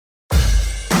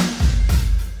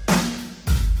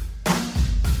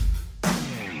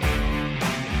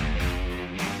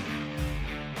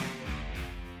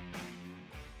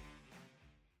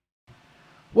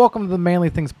Welcome to the Manly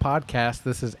Things Podcast.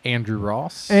 This is Andrew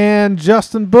Ross. And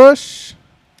Justin Bush.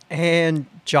 And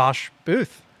Josh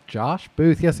Booth. Josh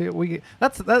Booth. Yes,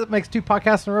 that makes 2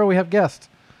 podcasts in a row. We have guests.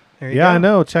 There you Yeah, go. I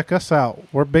know. Check us out.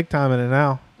 We're big time in it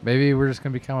now. Maybe we're just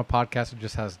going to become a podcast that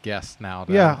just has guests now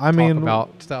to Yeah, talk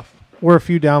about stuff. We're a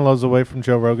few downloads away from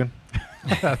Joe Rogan.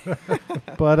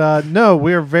 But no,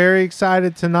 we're very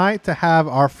excited tonight to have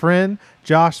our friend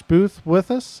Josh Booth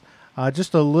with us.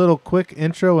 Just a little quick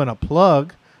intro and a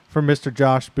plug for Mr.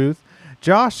 Josh Booth.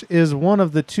 Josh is one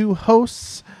of the 2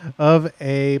 hosts of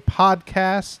a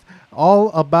podcast all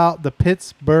about the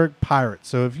Pittsburgh Pirates.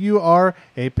 So if you are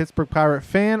a Pittsburgh Pirate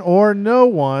fan or know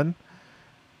one,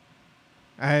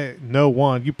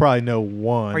 you probably know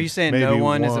one. Are you saying maybe no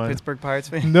one is a Pittsburgh Pirates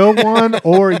fan? No one,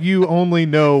 or you only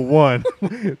know one.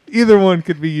 Either one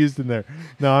could be used in there.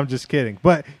 No, I'm just kidding.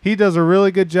 But he does a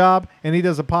really good job, and he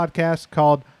does a podcast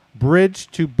called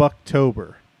Bridge to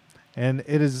Bucktober. And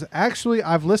it is actually,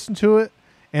 I've listened to it,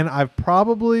 and I've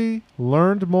probably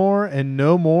learned more and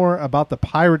know more about the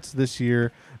Pirates this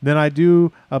year than I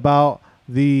do about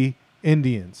the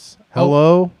Indians.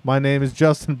 Hello, my name is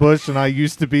Justin Bush, and I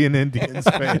used to be an Indians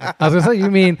fan. I was going to say, you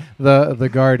mean the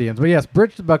Guardians. But yes,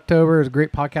 Bridge to Bucktober is a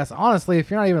great podcast. Honestly, if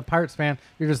you're not even a Pirates fan,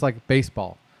 you're just like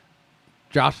baseball.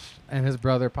 Josh and his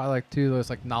brother are probably like 2 of those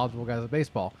like knowledgeable guys of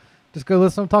baseball. Just go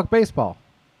listen to them talk baseball.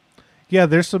 Yeah,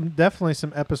 there's definitely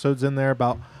some episodes in there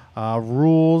about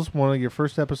rules. One of your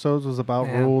first episodes was about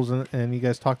rules, and you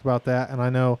guys talked about that. And I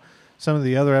know some of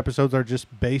the other episodes are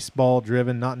just baseball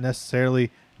driven, not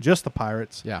necessarily just the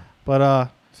Pirates. Yeah. But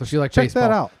So she likes check baseball.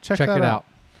 that out. Check it that out.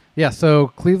 Yeah, so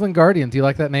Cleveland Guardians. Do you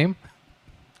like that name?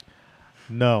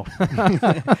 No.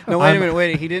 No, wait a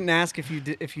minute. He didn't ask if you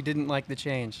didn't like the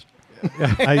change.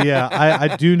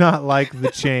 I do not like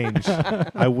the change.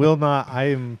 I will not.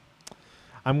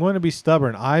 I'm going to be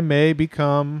stubborn. I may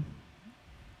become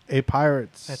a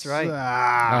Pirates. That's right.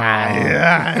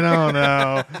 I don't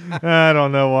know. I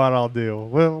don't know what I'll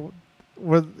do.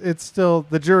 It's still,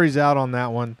 the jury's out on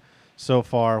that one so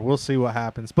far. We'll see what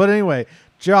happens. But anyway,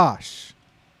 Josh,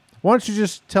 why don't you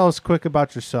just tell us quick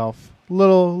about yourself?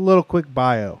 Little quick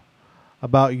bio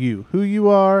about you. Who you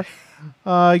are,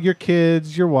 your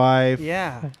kids, your wife,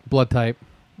 Yeah. Blood type.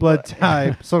 blood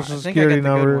type, social I think I got security the good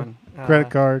number, one. credit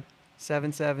card.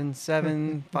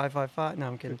 777-555. No,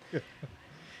 I'm kidding.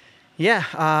 Yeah,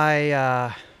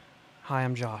 hi,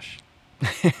 I'm Josh.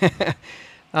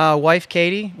 Wife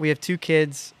Katie. We have 2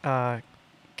 kids,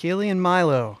 Keely and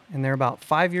Milo, and they're about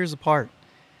 5 years apart.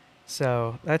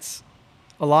 So that's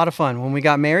a lot of fun. When we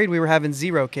got married, we were having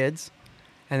 0 kids.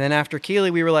 And then after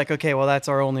Keely, we were like, okay, well, that's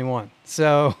our only one.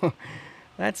 So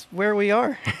that's where we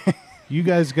are. You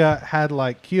guys had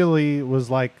like, Keely was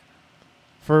like,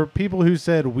 for people who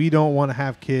said we don't want to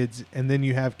have kids, and then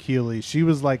you have Keely, she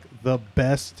was like the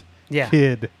best Yeah.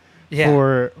 kid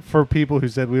for people who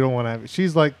said we don't want to have.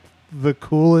 She's like the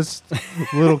coolest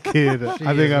little kid I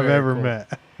think I've ever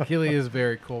met. Keely is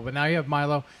very cool. But now you have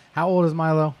Milo. How old is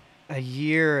Milo? A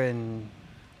year, and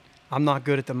I'm not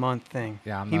good at the month thing.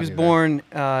 Yeah, I'm he not was either. born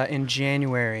in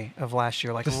January of last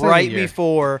year, like Just say the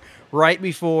right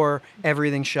before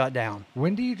everything shut down.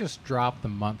 When do you just drop the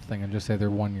month thing and just say they're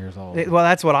 1 year old? Well,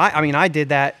 that's what I did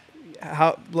that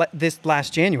this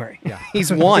last January. Yeah.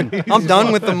 He's 1. I'm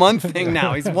done with the month thing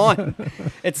now. He's 1.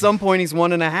 At some point, he's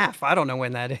 1.5. I don't know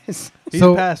when that is. He's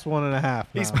So- past 1.5.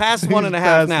 He's now. past He's 1.5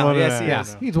 past now. 1.5 Yes, he Yeah,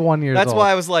 is. he's 1 year old. That's why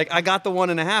I was like, I got the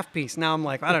 1.5 piece. Now I'm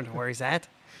like, I don't know where he's at.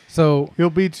 So He'll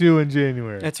be 2 in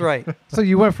January. That's right. so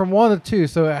you went from 1 to 2.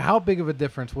 So how big of a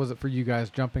difference was it for you guys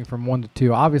jumping from 1 to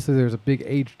 2? Obviously, there's a big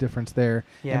age difference there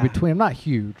Yeah. in between. Not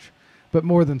huge, but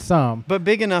more than some. But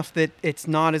big enough that it's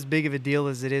not as big of a deal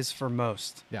as it is for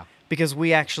most. Yeah. Because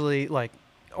we actually,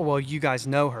 you guys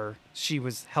know her. She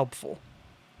was helpful.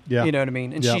 Yeah. You know what I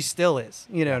mean? And Yep. she still is.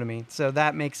 You know what I mean? So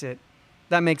that makes it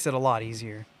a lot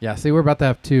easier. Yeah. See, we're about to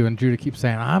have 2, and Judah keeps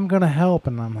saying, "I'm gonna help,"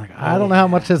 and I'm like, I don't know how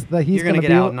much is that he's You're gonna get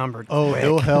be outnumbered. Oh, quick.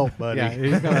 he'll help, buddy. Yeah,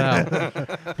 he's gonna help.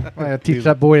 I gotta teach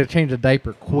that boy to change a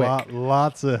diaper quick.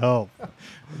 Lots of help.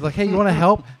 He's like, hey, you want to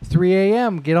help? 3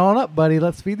 a.m. Get on up, buddy.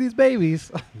 Let's feed these babies.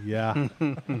 Yeah.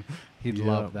 He'd Yeah.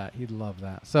 love that. He'd love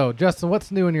that. So, Justin, what's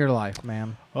new in your life,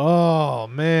 man? Oh,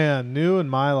 man. New in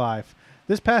my life.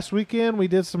 This past weekend, we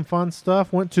did some fun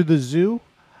stuff. Went to the zoo,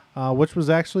 which was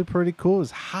actually pretty cool. It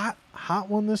was hot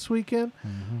one this weekend.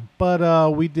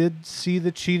 But we did see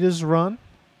the cheetahs run.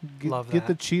 Love Get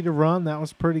the that. cheetah run. That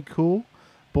was pretty cool.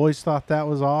 Boys thought that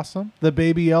was awesome. The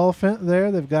baby elephant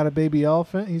there. They've got a baby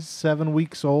elephant. He's 7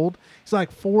 weeks old. He's like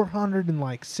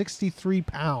 463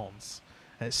 pounds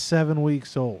at 7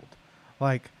 weeks old.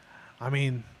 Like, I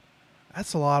mean,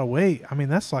 That's a lot of weight. I mean,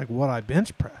 that's like what I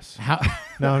bench press. How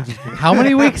No, I'm just kidding. how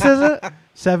many weeks is it?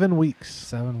 7 weeks.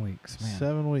 7 weeks, man.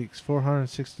 7 weeks,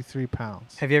 463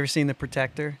 pounds. Have you ever seen The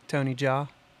Protector, Tony Jaa?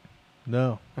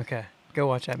 No. Okay, go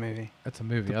watch that movie. It's a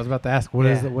movie. I was about to ask, what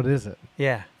is Yeah. it? What is it?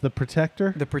 Yeah, The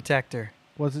Protector? The Protector.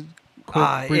 Was it?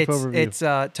 Quick, brief overview. It's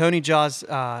Tony Jaa's.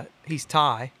 He's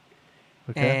Thai,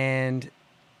 Okay. and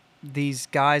these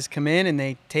guys come in and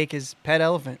they take his pet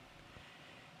elephant,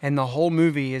 and the whole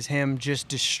movie is him just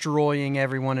destroying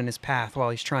everyone in his path while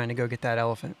he's trying to go get that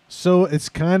elephant. So it's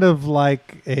kind of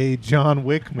like a John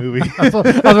Wick movie, That's what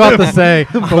I was about to say,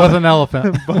 but with an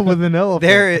elephant. but with an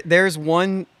elephant.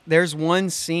 There's one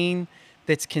scene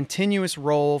that's continuous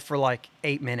roll for like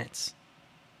 8 minutes,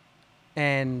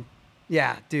 and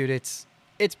yeah, dude, it's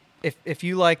if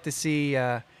you like to see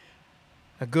a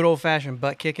good old fashioned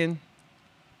butt kicking,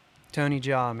 Tony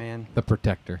Jaa, man, The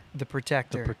Protector. The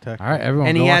Protector. The Protector. All right, everyone.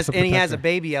 and go he watch has The and he has a Protector.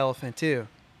 baby elephant too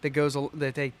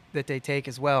that they take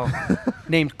as well,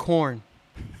 named Corn,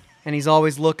 and he's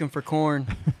always looking for corn.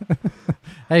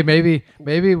 Hey, maybe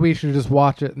we should just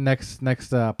watch it next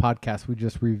podcast. We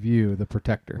just review The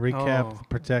Protector. Recap Oh. The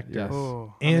Protector. Yes.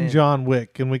 Oh, I'm And in. John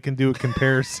Wick, and we can do a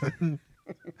comparison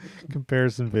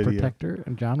video. Protector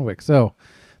and John Wick. So,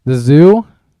 the zoo.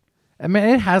 I mean,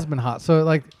 it has been hot. So,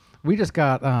 like, we just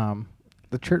got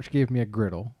the church gave me a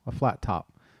griddle, a flat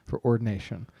top for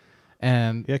ordination,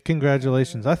 and Yeah,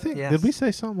 congratulations. I think Yes. did we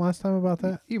say something last time about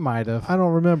that? you might have. I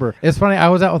don't remember. It's funny. I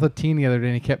was out with a teen the other day,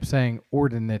 and he kept saying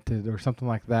 "ordinated" or something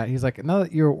like that. He's like, "Now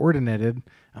that you're ordinated,"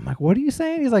 I'm like, "What are you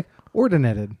saying?" He's like,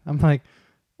 "Ordinated." I'm like,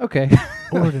 "Okay,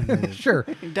 Ordinated. sure,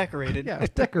 Decorated. yeah,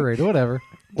 it's decorated, whatever,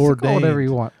 Call it whatever Ordained.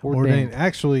 you want." Ordained.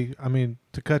 Actually, I mean,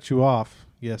 to cut you off,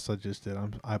 yes, I just did.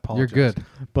 I apologize. You're good.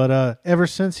 But ever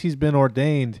since he's been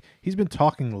ordained, he's been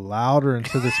talking louder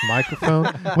into this microphone.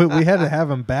 We had to have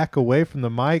him back away from the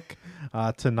mic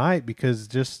tonight because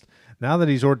just now that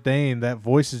he's ordained, that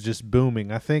voice is just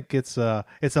booming. I think it's a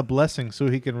blessing so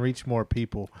he can reach more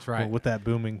people. That's right. With that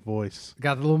booming voice.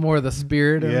 Got a little more of the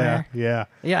spirit in there. Yeah.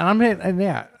 Yeah,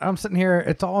 I'm sitting here.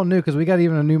 It's all new because we got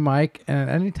even a new mic, and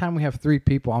anytime we have 3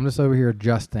 people, I'm just over here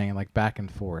adjusting and like back and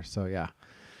forth. So yeah,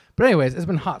 but anyways, it's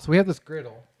been hot. So we have this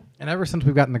griddle, and ever since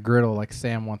we've gotten the griddle, like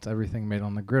Sam wants everything made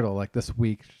on the griddle. Like this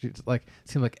week, she's like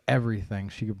seemed like everything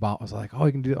she bought was like, oh,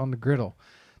 you can do it on the griddle,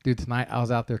 dude. Tonight I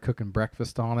was out there cooking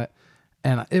breakfast on it,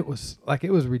 and it was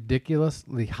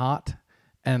ridiculously hot.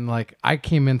 And like I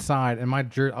came inside and I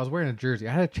was wearing a jersey.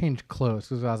 I had to change clothes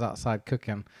because I was outside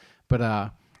cooking. But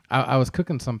I was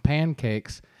cooking some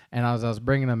pancakes, and as I was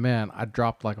bringing them in, I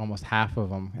dropped like almost half of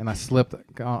them, and I slipped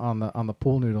on the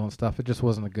pool noodle and stuff. It just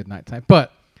wasn't a good night time.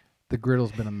 But the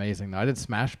griddle's been amazing though. I did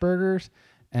smash burgers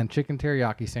and chicken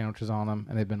teriyaki sandwiches on them,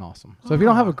 and they've been awesome. So if you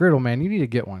don't have a griddle, man, you need to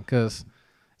get one because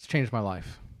it's changed my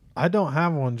life. I don't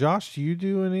have one. Josh, do you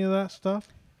do any of that stuff?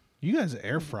 You guys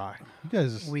air fry. You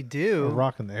guys We are do.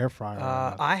 rocking the air fryer.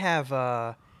 right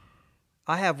now.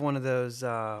 I have one of those.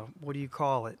 What do you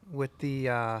call it? With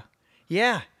the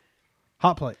yeah.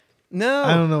 Hot plate. No.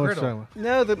 I don't know what you're griddle. talking about.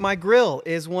 No, that my grill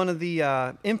is one of the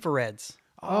infrareds.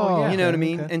 Oh, yeah. You know what I okay,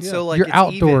 mean? okay. And Yeah. so like Your it's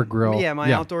outdoor even. grill. Yeah, my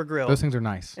Yeah. outdoor grill. Those things are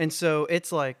nice. And so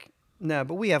it's like no,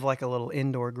 but we have like a little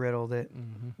indoor griddle that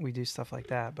Mm-hmm. we do stuff like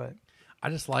that. But I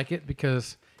just like it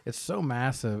because it's so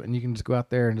massive, and you can just go out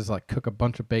there and just like cook a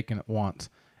bunch of bacon at once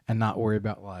and not worry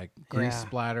about like grease Yeah.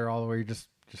 splatter all the way. You just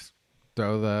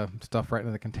throw the stuff right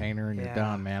into the container and you're Yeah.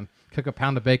 done, man. Cook a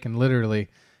pound of bacon literally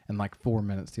in like 4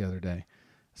 minutes the other day.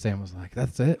 Sam was like,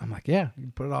 "That's it." I'm like, "Yeah, you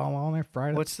put it all on there, fry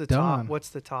it. what's the it's done." top? What's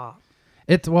the top?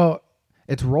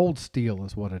 It's rolled steel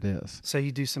is what it is. So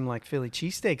you do some like Philly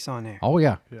cheesesteaks on there. Oh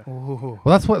yeah. Ooh.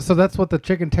 Well, that's what the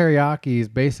chicken teriyaki is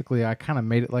basically. I kind of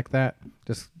made it like that.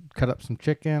 Just cut up some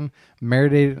chicken,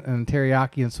 marinated it in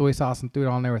teriyaki and soy sauce, and threw it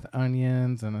on there with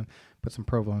onions, and then put some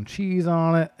provolone cheese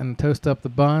on it, and toast up the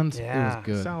buns. It Yeah. was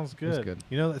good. Sounds It was good. good.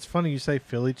 You know, it's funny you say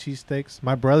Philly cheesesteaks.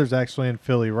 My brother's actually in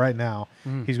Philly right now.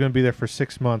 Mm. He's going to be there for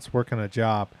 6 months working a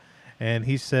job. And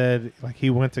he said like he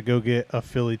went to go get a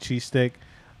Philly cheesesteak,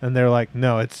 and they're like,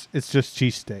 "No, it's just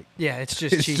cheesesteak. Yeah, it's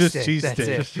just It's just cheesesteak.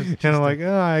 That's cheesesteak." it. And I'm like,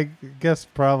 "Oh, I guess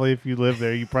probably if you live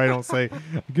there, you probably don't say,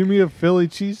 'Give me a Philly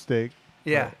cheesesteak.'"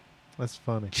 Yeah. That's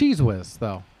funny. Cheese whiz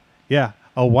though. Yeah,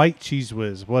 a white cheese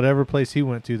whiz. Whatever place he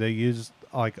went to, they used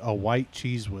like a white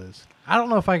cheese whiz. I don't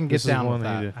know if I can get This is down one with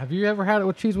that that. you do. Have you ever had it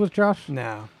with cheese whiz, Josh?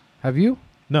 No. Have you?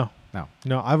 No,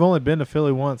 No. I've only been to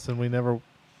Philly once, and we never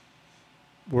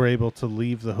were able to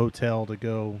leave the hotel to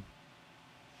go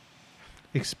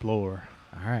explore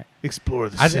All right.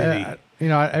 the I, city.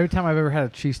 every time I've ever had a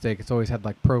cheesesteak, it's always had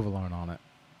like provolone on it.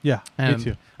 Yeah, And me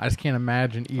too. I just can't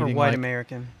imagine Or eating white like,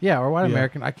 American. yeah, or white Yeah.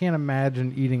 American. I can't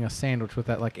imagine eating a sandwich with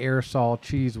that like aerosol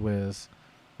cheese whiz.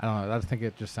 I don't know. I just think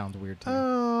it just sounds weird to me.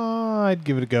 I'd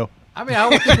give it a go. I mean,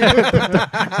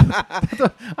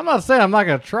 I'm not saying I'm not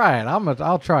gonna try it.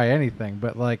 I'll try anything,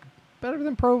 but like better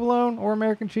than provolone or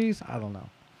American cheese. I don't know.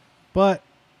 But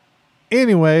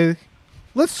anyway,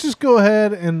 let's just go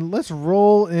ahead and let's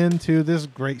roll into this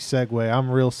great segue.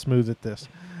 I'm real smooth at this.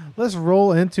 Let's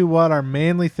roll into what our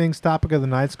manly things topic of the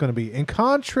night is going to be. And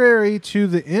contrary to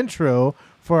the intro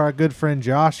for our good friend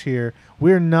Josh here,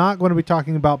 we're not going to be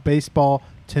talking about baseball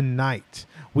tonight.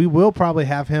 We will probably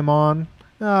have him on.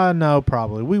 No,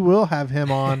 probably. We will have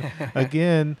him on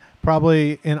again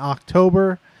probably in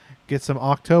October. Get some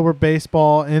October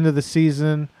baseball into the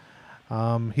season.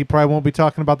 He probably won't be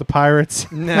talking about the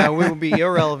Pirates. No, we will be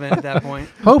irrelevant at that point.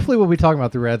 Hopefully, we'll be talking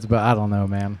about the Reds, but I don't know,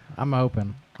 man. I'm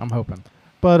hoping.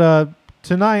 But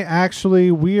tonight,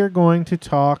 actually, we are going to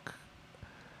talk.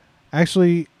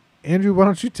 Actually, Andrew, why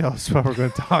don't you tell us what we're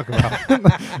going to talk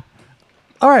about?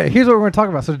 All right, here's what we're going to talk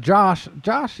about. So, Josh,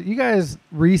 you guys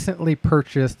recently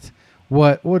purchased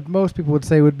what most people would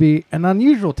say would be an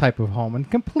unusual type of home and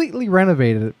completely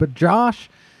renovated it. But Josh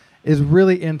is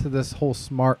really into this whole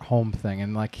smart home thing,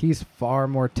 and like he's far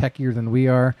more techier than we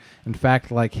are. In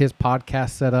fact, like his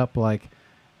podcast setup, like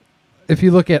if you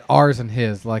look at ours and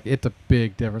his, like it's a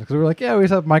big difference because we're like, yeah, we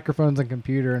just have microphones and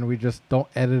computer, and we just don't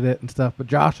edit it and stuff. But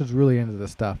Josh is really into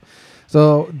this stuff.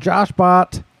 So Josh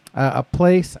bought a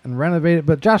place and renovated.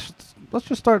 But Josh, let's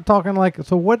just start talking. Like,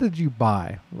 so what did you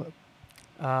buy?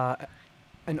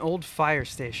 An old fire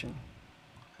station.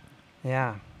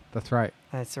 Yeah, That's right,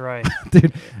 that's right.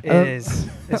 dude. It is.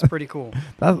 It's pretty cool.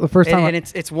 That's the first time. And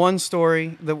it's one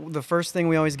story. The first thing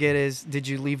we always get is, did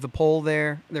you leave the pole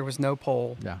there? There was no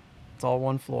pole. Yeah. It's all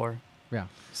one floor. Yeah.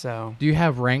 So Do you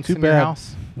have ranks Too in your bad.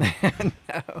 house?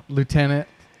 Lieutenant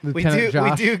we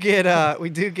Josh. do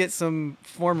get some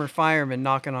former firemen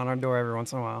knocking on our door every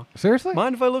once in a while. Seriously?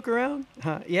 Mind if I look around?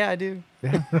 Yeah, I do.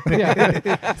 Yeah.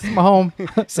 This is my home.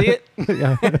 See it?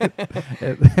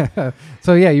 Yeah.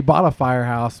 So yeah, you bought a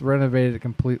firehouse, renovated it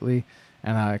completely,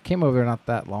 and I came over there not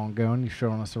that long ago, and you're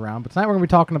showing us around. But tonight we're gonna be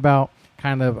talking about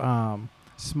kind of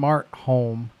smart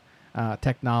home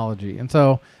technology. And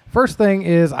so first thing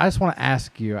is, I just want to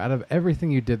ask you, out of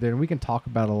everything you did there, and we can talk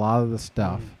about a lot of the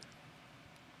stuff,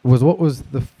 what was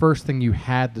the first thing you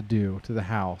had to do to the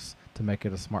house to make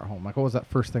it a smart home? Like, what was that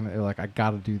first thing that you're like, I got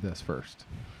to do this first?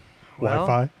 Well,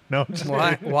 Wi-Fi? No. just kidding.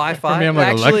 Wi-Fi. For me, I'm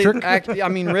like electric. I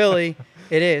mean, really,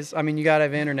 it is. I mean, you got to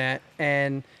have internet.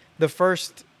 And the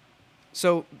first,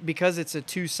 so because it's a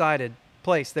two-sided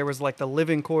place, there was like the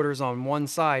living quarters on one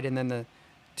side and then the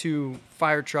two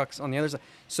fire trucks on the other side.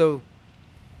 So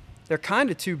they're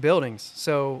kind of two buildings.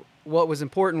 So what was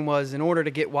important was, in order to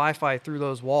get Wi-Fi through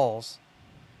those walls,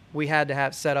 we had to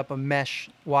have set up a mesh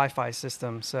Wi-Fi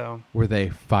system. So, Were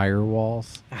they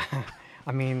firewalls?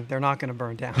 I mean, they're not going to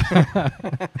burn down.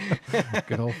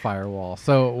 Good old firewall.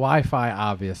 So Wi-Fi,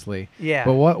 obviously. Yeah.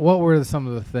 But what were some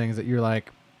of the things that you're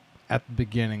like at the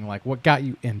beginning? Like, what got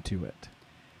you into it?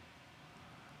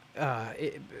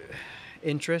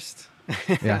 Interest.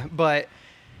 Yeah. But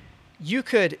you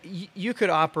could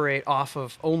operate off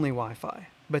of only Wi-Fi.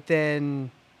 But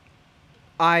then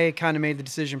I kind of made the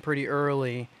decision pretty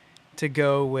early to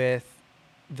go with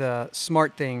the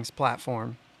SmartThings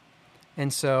platform.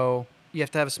 And so you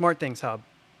have to have a SmartThings hub.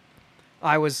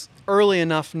 I was early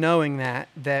enough knowing that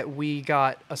we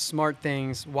got a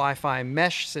SmartThings Wi-Fi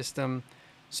mesh system,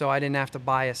 so I didn't have to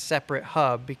buy a separate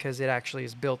hub because it actually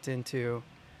is built into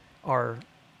our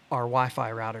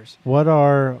Wi-Fi routers. What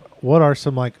are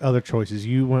some like other choices?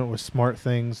 You went with Smart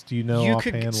Things. Do you know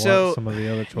offhand what some of the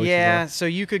other choices yeah, are? so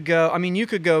you could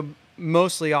go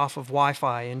mostly off of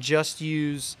Wi-Fi and just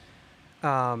use,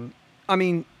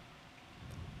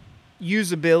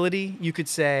 usability. You could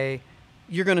say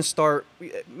you're going to start,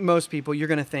 most people, you're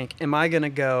going to think, am I going to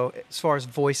go, as far as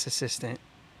voice assistant,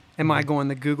 am I going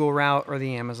the Google route or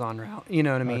the Amazon route? You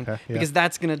know what I mean? Okay, yeah. Because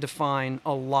that's going to define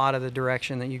a lot of the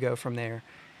direction that you go from there.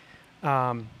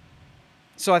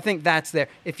 So I think that's there.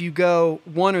 If you go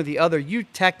one or the other, you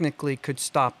technically could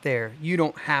stop there. You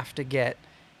don't have to get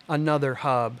another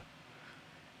hub,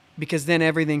 because then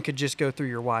everything could just go through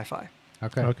your Wi-Fi.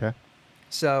 Okay.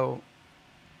 So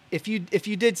if you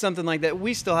did something like that,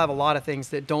 we still have a lot of things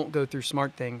that don't go through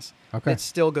SmartThings Okay. that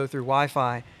still go through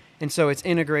Wi-Fi. And so it's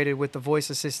integrated with the voice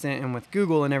assistant and with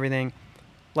Google and everything,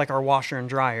 like our washer and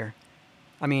dryer.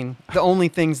 I mean, the only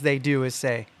things they do is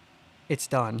say, it's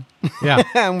done. Yeah.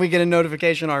 And we get a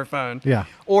notification on our phone. Yeah.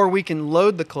 Or we can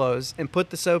load the clothes and put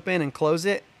the soap in and close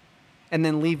it and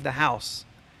then leave the house.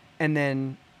 And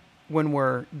then when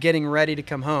we're getting ready to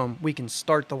come home, we can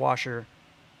start the washer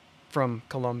from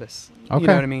Columbus. Okay. You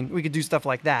know what I mean? We could do stuff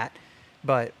like that,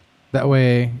 but That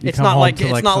way, you it's come not home like to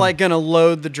it's like not some- like gonna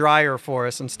load the dryer for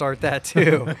us and start that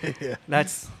too.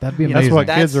 That's That'd be you know, amazing. That's what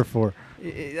That's- kids are for.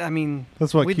 I mean,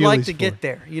 That's what we'd like Keely's to for. get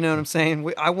there. You know what I'm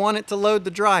saying? I want it to load the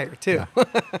dryer too.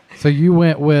 So you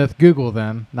went with Google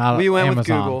then, not We went with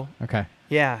Amazon. Google. Okay.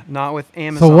 Yeah, not with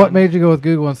Amazon. So what made you go with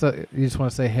Google instead? You just want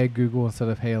to say "Hey Google" instead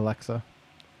of "Hey Alexa"?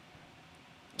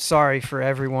 Sorry for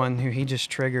everyone who he just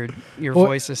triggered your What?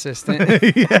 voice assistant. Wait,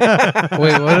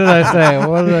 what did I say?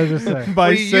 What did I just say?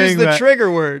 By we use saying the that, trigger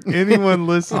word. anyone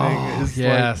listening Oh, is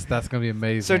yes, that's gonna be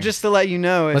amazing. So just to let you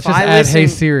know, let's if just I add listen, "Hey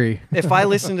Siri." if I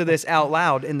listen to this out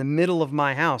loud in the middle of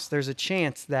my house, there's a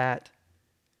chance that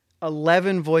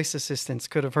 11 voice assistants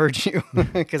could have heard you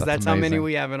because that's how many amazing.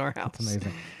 we have in our house. That's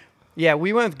amazing. Yeah,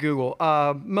 we went with Google,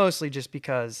 mostly just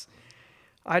because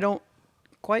I don't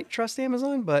quite trust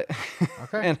Amazon, but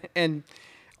Okay.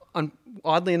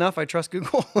 oddly enough, I trust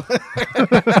Google.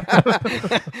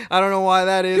 I don't know why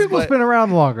that is, Google's but been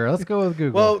around longer. Let's go with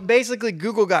Google. well, basically,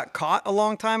 Google got caught a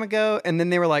long time ago, and then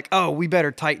they were like, "Oh, we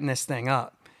better tighten this thing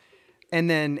up." And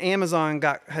then Amazon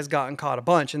has gotten caught a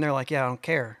bunch, and they're like, "Yeah, I don't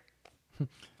care.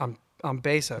 I'm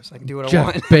Bezos. I can do what I Jeff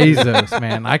want." Bezos,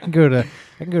 man, I can go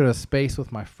to space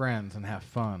with my friends and have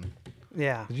fun.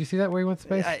 Yeah, Did you see that where he went to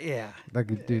space? yeah. That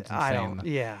dude's insane. I don't.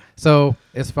 Yeah. So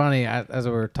it's funny as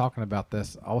we were talking about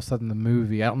this. All of a sudden, the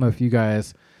movie. I don't know if you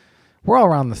guys. We're all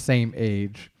around the same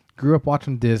age. Grew up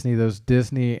watching Disney. Those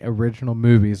Disney original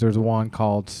movies. There's one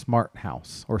called Smart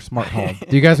House or Smart Home.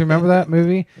 Do you guys remember that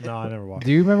movie? No, I never watched.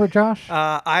 Do you remember, Josh?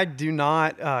 I do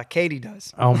not. Katie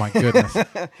does. Oh my goodness.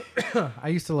 I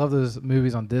used to love those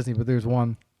movies on Disney, but there's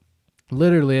one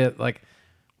literally like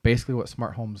basically what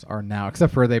smart homes are now,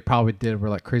 except for they probably were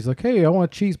like crazy, like, hey, I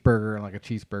want a cheeseburger, and like a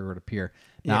cheeseburger would appear.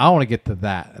 Now Yeah. I want to get to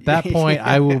that. At that point, Yeah.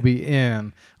 I will be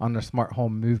in on the smart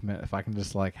home movement if I can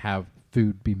just like have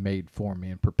food be made for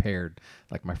me and prepared.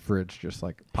 Like my fridge just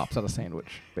like pops out a sandwich.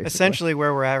 Basically. Essentially,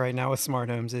 where we're at right now with smart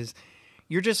homes is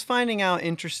you're just finding out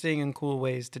interesting and cool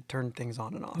ways to turn things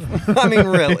on and off. I mean,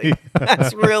 really,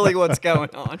 that's really what's going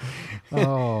on.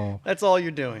 Oh, That's all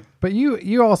you're doing. but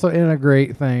you also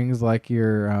integrate things like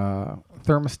your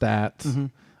thermostats, Mm-hmm.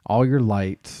 all your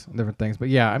lights, and different things. But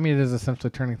yeah, I mean, it is essentially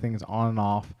turning things on and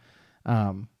off.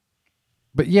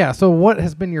 But yeah, so what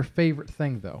has been your favorite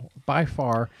thing though, by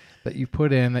far, that you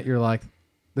put in that you're like,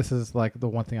 this is like the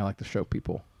one thing I like to show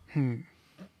people?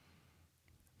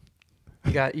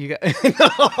 You got,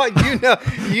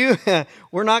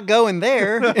 we're not going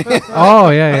there. Oh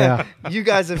yeah. You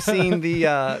guys have seen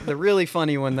the really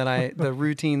funny one the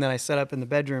routine that I set up in the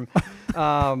bedroom,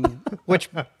 which,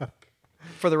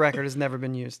 for the record, has never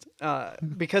been used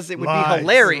because it would Lies. be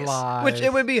hilarious. Lies. Which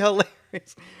it would be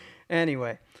hilarious.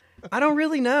 Anyway, I don't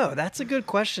really know. That's a good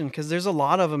question because there's a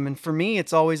lot of them, and for me,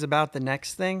 it's always about the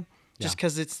next thing, just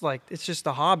because it's just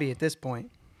a hobby at this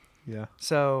point. Yeah.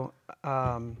 So.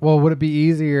 Well, would it be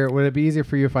easier? Would it be easier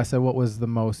for you if I said what was the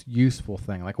most useful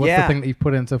thing? Like, what's Yeah. the thing that you've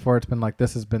put in so far? It's been like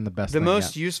this has been the best. The thing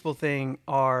most yet. useful thing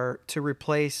are to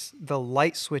replace the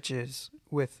light switches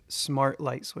with smart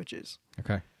light switches.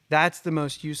 Okay. That's the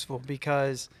most useful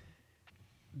because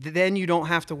then you don't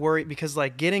have to worry because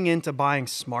like getting into buying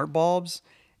smart bulbs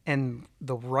and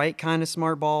the right kind of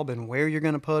smart bulb and where you're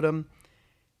going to put them,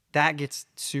 that gets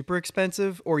super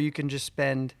expensive, or you can just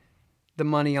spend the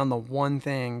money on the one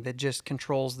thing that just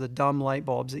controls the dumb light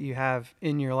bulbs that you have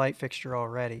in your light fixture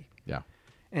already. Yeah.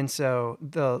 And so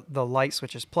the light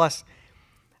switches. Plus,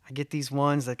 I get these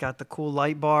ones that got the cool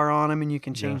light bar on them, and you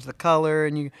can change the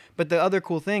color. But the other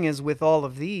cool thing is with all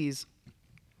of these,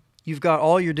 you've got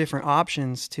all your different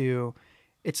options to.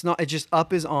 It's just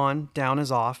up is on, down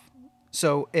is off.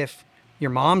 So if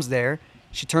your mom's there,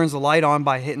 she turns the light on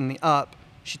by hitting the up.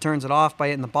 She turns it off by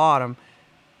hitting the bottom.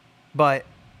 But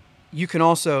you can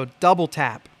also double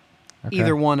tap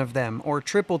either one of them or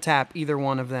triple tap either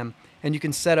one of them, and you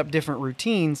can set up different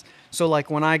routines. So like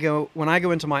when I go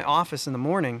into my office in the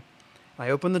morning, I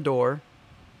open the door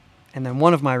and then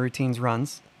one of my routines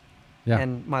runs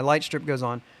and my light strip goes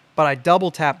on, but I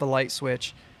double tap the light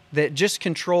switch that just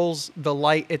controls the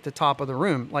light at the top of the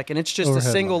room. And it's just Overhead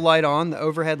a single light on, the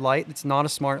overhead light. It's not a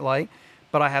smart light,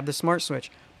 but I have the smart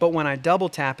switch. But when I double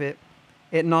tap it,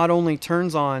 it not only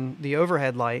turns on the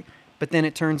overhead light, but then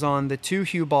it turns on the two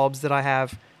Hue bulbs that I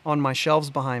have on my shelves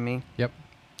behind me. Yep.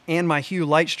 And my Hue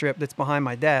light strip that's behind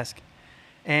my desk.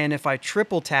 And if I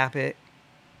triple tap it,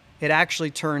 it actually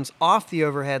turns off the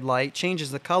overhead light,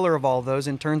 changes the color of all of those,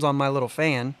 and turns on my little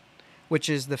fan, which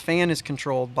is the fan is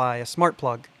controlled by a smart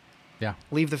plug. Yeah.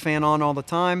 Leave the fan on all the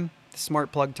time, the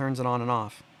smart plug turns it on and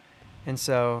off. And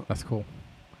so That's cool.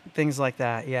 things like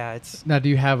that. Yeah, it's Now, do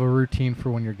you have a routine for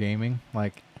when you're gaming?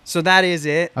 Like, so that is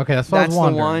it. okay, that's what I was That's the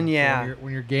wondering. one, So yeah.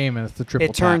 when you're gaming, it's the triple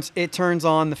It turns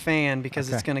on the fan because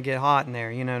it's Okay. going to get hot in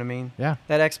there, you know what I mean? Yeah.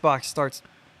 That Xbox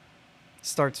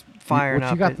starts firing What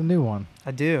up. you got the new one?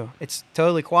 I do. It's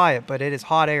totally quiet, but it is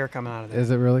hot air coming out of there.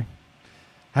 Is it really?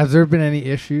 Has there been any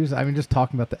issues? I mean, just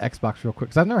talking about the Xbox real quick,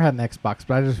 because I've never had an Xbox,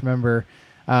 but I just remember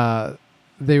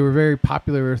they were very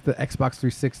popular with the Xbox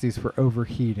 360s for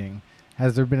overheating.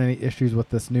 Has there been any issues with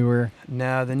this newer?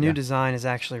 No, the new Yeah. design is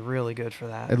actually really good for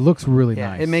that. It looks really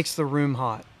yeah, nice. it makes the room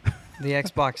hot. The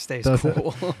Xbox stays Does it?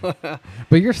 cool.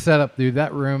 But your setup, dude,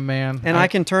 that room, man. And I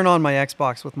can turn on my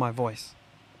Xbox with my voice.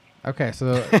 Okay,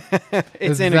 so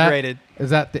It's that- integrated. is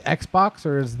that the Xbox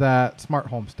or is that smart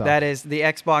home stuff? That is the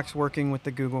Xbox working with the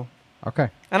Google. Okay.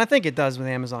 And I think it does with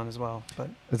Amazon as well.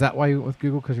 But Is that why you went with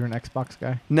Google? Because you're an Xbox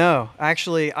guy? no,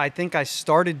 actually, I think I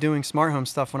started doing smart home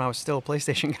stuff when I was still a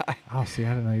Playstation guy. Oh, see, I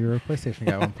didn't know you were a PlayStation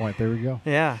guy at one point. There we go.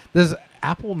 Yeah. Does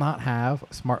Apple not have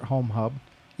a smart home hub?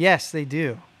 Yes, they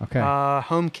do. Okay.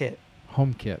 HomeKit.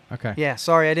 HomeKit. Okay. Yeah,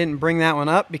 sorry, I didn't bring that one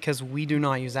up because we do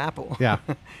not use Apple. Yeah.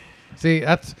 See,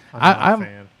 that's I'm not a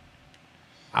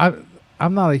fan.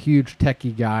 I'm not a huge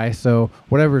techie guy, so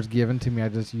whatever's given to me, I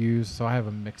just use. So I have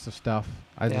a mix of stuff.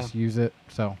 I Yeah. just use it.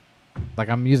 So, like,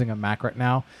 I'm using a Mac right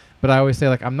now, but I always say,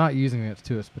 like, I'm not using it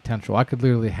to its potential. I could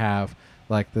literally have,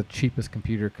 like, the cheapest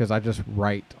computer because I just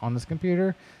write on this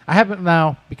computer. I haven't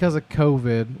now, because of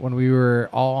COVID, when we were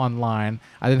all online,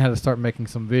 I then had to start making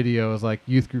some videos, like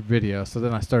youth group videos. So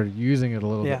then I started using it a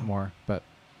little Yeah. bit more. But,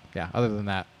 yeah, other than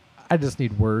that, I just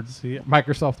need Words. See,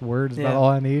 Microsoft Word is about Yeah. all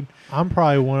I need. I'm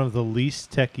probably one of the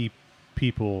least techie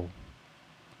people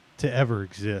to ever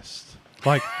exist.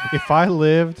 Like, if I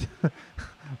lived,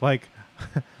 like,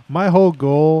 my whole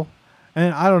goal,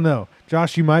 and I don't know,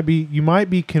 Josh, you might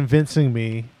be convincing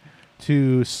me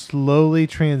to slowly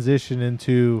transition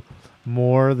into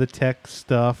more of the tech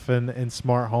stuff and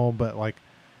smart home, but like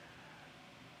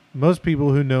most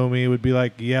people who know me would be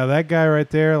like, yeah, that guy right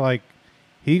there, like,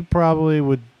 he probably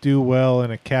would do well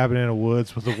in a cabin in the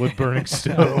woods with a wood burning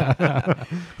stove.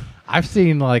 I've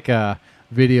seen like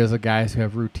videos of guys who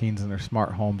have routines in their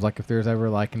smart homes. Like if there's ever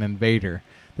like an invader,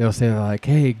 they'll say like,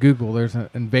 "Hey Google, there's an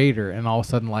invader," and all of a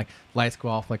sudden like lights go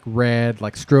off like red,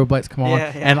 like strobe lights come on,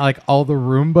 Yeah, yeah. and like all the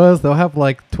Roombas, they'll have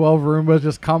like 12 Roombas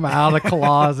just come out of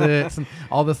closets, and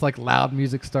all this like loud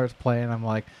music starts playing. I'm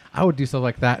like, I would do stuff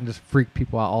like that and just freak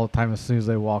people out all the time as soon as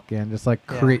they walk in. Just like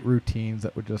Yeah. create routines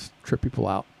that would just trip people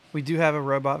out. We do have a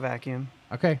robot vacuum.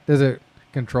 Okay, is it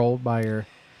controlled by your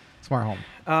smart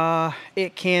home?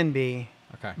 It can be,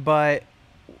 Okay. but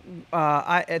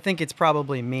I think it's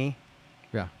probably me.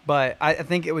 Yeah. But I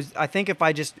think if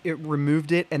I just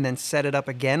removed it and then set it up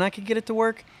again, I could get it to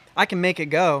work. I can make it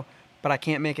go, but I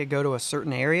can't make it go to a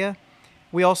certain area.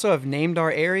 We also have named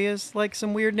our areas like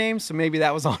some weird names, so maybe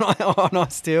that was on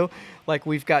us too. Like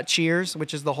we've got Cheers,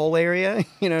 which is the whole area.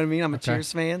 You know what I mean? I'm a Okay.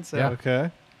 Cheers fan, so Yeah.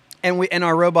 Okay. and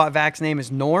our robot vac's name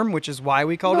is Norm, which is why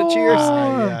we called it Cheers.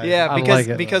 Ah, Yeah, I because like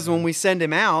it. because when we send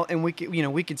him out, and we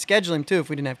could schedule him too if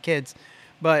we didn't have kids,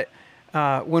 but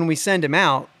when we send him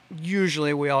out,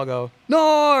 usually we all go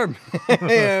Norm.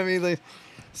 Yeah, I mean, like,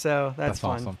 so that's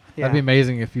fun. awesome. Yeah. That'd be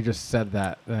amazing if you just said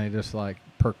that and they just like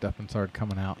perked up and started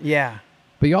coming out. Yeah.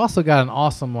 But you also got an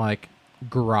awesome like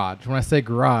garage. When I say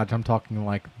garage, I'm talking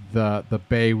like the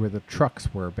bay where the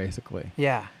trucks were basically.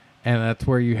 Yeah. And that's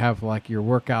where you have like your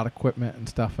workout equipment and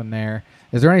stuff in there.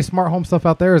 Is there any smart home stuff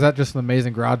out there? Or is that just an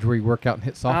amazing garage where you work out and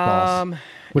hit softballs?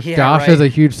 Which yeah, Josh right. is a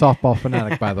huge softball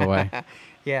fanatic, by the way.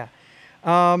 Yeah.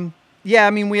 Yeah,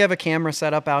 I mean, we have a camera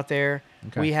set up out there.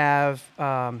 Okay. We have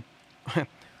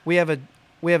we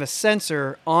have a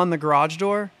sensor on the garage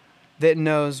door that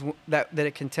knows that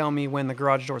it can tell me when the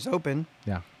garage door is open.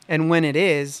 Yeah. And when it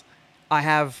is, I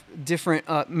have different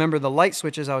remember the light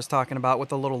switches I was talking about with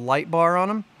the little light bar on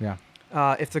them?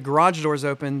 Yeah. If the garage door is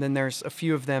open, then there's a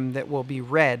few of them that will be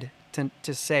red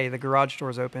to say the garage door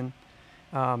is open.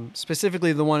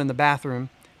 Specifically the one in the bathroom,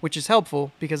 which is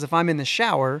helpful because if I'm in the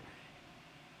shower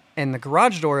and the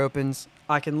garage door opens,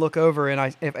 I can look over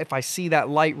and if I see that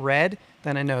light red,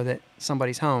 then I know that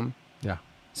somebody's home. Yeah.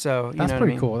 So you That's know what I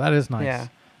pretty mean? cool. That is nice. Yeah.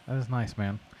 That is nice,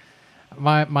 man.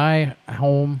 My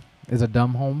home is a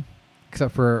dumb home,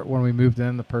 except for when we moved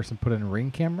in, the person put in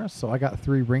Ring cameras. So I got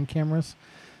 3 Ring cameras.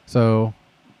 So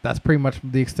that's pretty much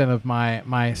the extent of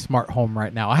my smart home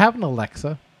right now. I have an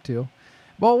Alexa too.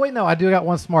 Well, wait, no, I got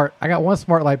one smart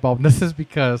light bulb. And this is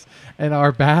because in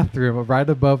our bathroom, right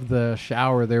above the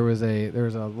shower, there was a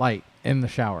light in the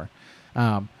shower.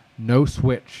 No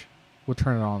switch would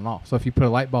turn it on and off. So if you put a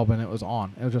light bulb in, it was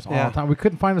on. It was just on all Yeah. the time. We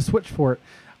couldn't find a switch for it.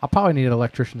 I'll probably need an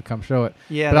electrician to come show it.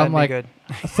 Yeah, but that'd I'm be like,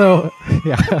 good. so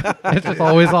yeah, it's just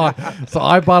always on. So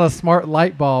I bought a smart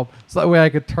light bulb so that way I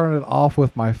could turn it off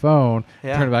with my phone,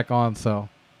 Yeah. turn it back on. So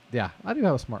yeah, I do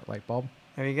have a smart light bulb.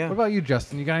 There you What go. about you,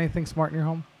 Justin? You got anything smart in your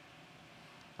home?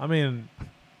 I mean,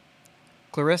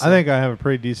 Clarissa. I think I have a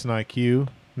pretty decent IQ.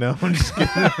 No, I'm just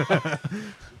kidding.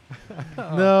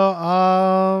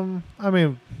 No, I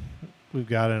mean, we've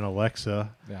got an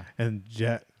Alexa, Yeah. and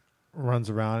Jet runs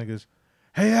around and goes,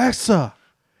 "Hey Alexa,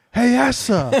 hey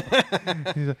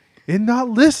Alexa," he's like, "It's not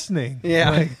listening."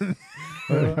 Yeah.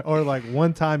 Or like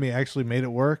one time he actually made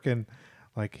it work, and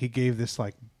like he gave this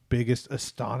like biggest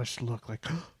astonished look, like,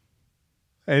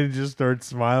 and he just started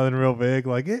smiling real big,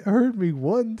 like it heard me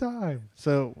one time.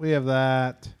 So we have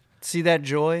that. See that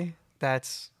joy?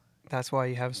 That's why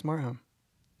you have a smart home.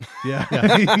 Yeah,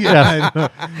 yeah. I know.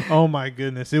 Oh my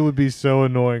goodness, it would be so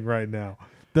annoying right now.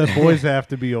 The boys have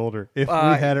to be older. If we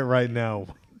had it right now,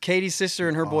 Katie's sister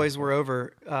and her boys were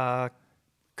over a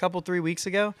couple 3 weeks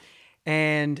ago,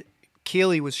 and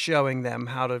Keely was showing them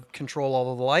how to control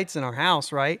all of the lights in our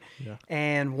house, right? Yeah.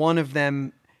 And one of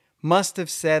them must have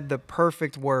said the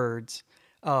perfect words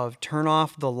of turn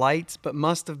off the lights, but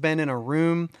must have been in a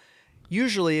room.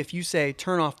 Usually if you say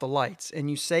turn off the lights and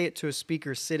you say it to a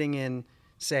speaker sitting in,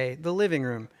 say, the living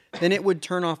room, then it would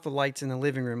turn off the lights in the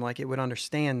living room, like it would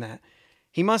understand that.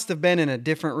 He must have been in a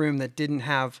different room that didn't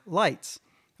have lights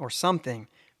or something,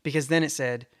 because then it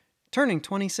said turning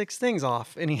 26 things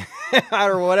off, and he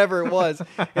or whatever it was,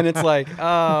 and it's like,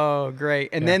 oh great.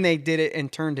 And then they did it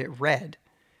and turned it red,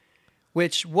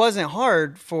 which wasn't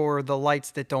hard for the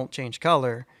lights that don't change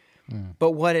color.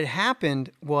 But what had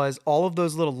happened was all of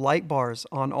those little light bars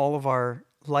on all of our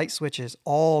light switches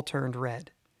all turned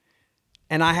red.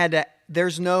 And I had to,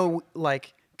 there's no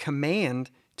like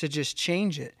command to just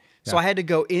change it. So I had to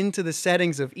go into the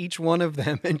settings of each one of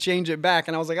them and change it back.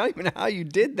 And I was like, I don't even know how you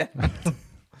did that.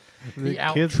 He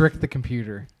out kids- tricked the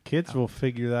computer. kids will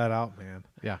figure that out, man.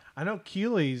 Yeah. I know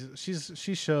Keely's.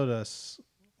 She showed us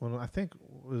when I think it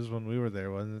was when we were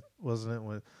there, wasn't it?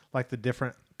 With like the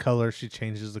different colors, she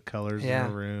changes the colors in Yeah.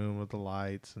 the room with the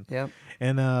lights, and Yep.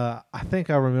 I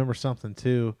think I remember something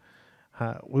too.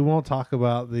 We won't talk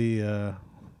about the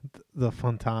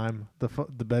fun time,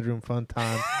 the bedroom fun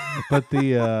time, but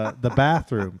the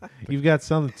bathroom. You've got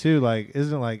something too. Like,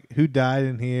 isn't it like who died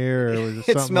in here? Or was it It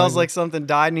something smells like something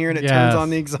died in here, and it turns on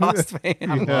the exhaust I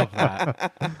fan. love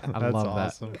that. I That's love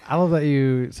awesome. that. I love that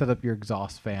you set up your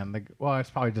exhaust fan. Well, it's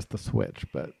probably just the switch,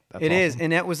 but that's It is, awesome.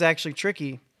 and that was actually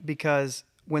tricky because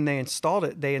when they installed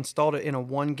it in a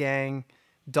one gang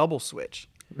double switch,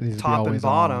 It needs to be top and always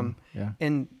bottom. on. Yeah.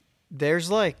 And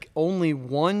there's like only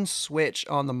one switch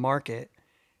on the market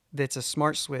that's a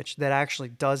smart switch that actually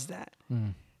does that.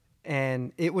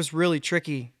 And it was really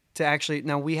tricky to actually,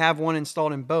 now we have one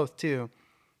installed in both too.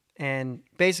 And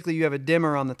basically you have a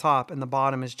dimmer on the top and the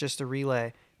bottom is just a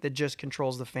relay that just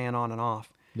controls the fan on and off.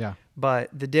 Yeah. But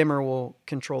the dimmer will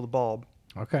control the bulb.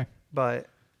 Okay. But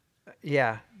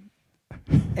yeah.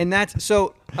 And that's,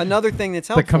 so another thing that's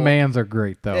The helpful. commands are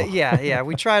great though. Yeah.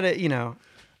 We try to,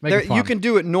 Make it fun. you can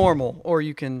do it normal or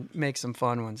you can make some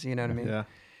fun ones, you know what I mean? Yeah.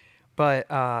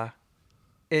 But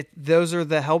those are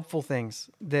the helpful things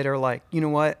that are like, you know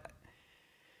what?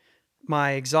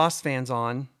 My exhaust fan's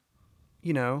on,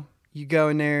 you go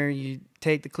in there, you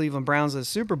take the Cleveland Browns to the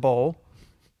Super Bowl,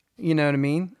 you know what I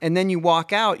mean? And then you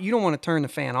walk out, you don't want to turn the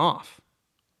fan off.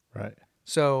 Right.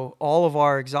 So all of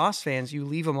our exhaust fans, you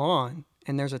leave them on,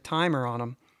 and there's a timer on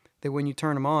them that when you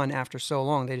turn them on after so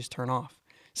long, they just turn off.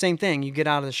 Same thing, you get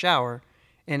out of the shower,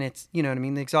 and it's, you know what I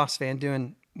mean, the exhaust fan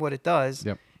doing what it does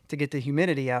Yep. to get the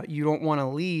humidity out. You don't want to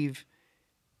leave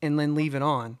and then leave it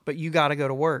on, but you got to go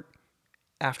to work.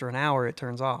 After an hour, it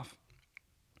turns off.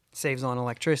 Saves on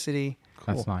electricity,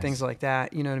 That's nice. things like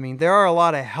that. You know what I mean? There are a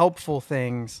lot of helpful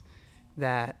things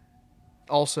that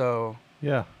also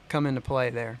Yeah. come into play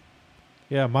there.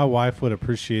 Yeah. My wife would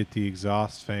appreciate the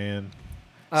exhaust fan.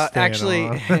 staying Actually,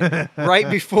 on. right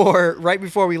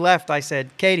before we left, I said,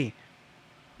 Katie,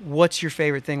 what's your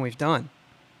favorite thing we've done?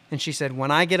 And she said, when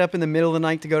I get up in the middle of the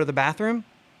night to go to the bathroom,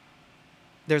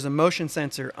 there's a motion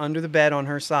sensor under the bed on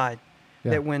her side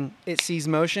that when it sees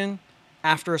motion,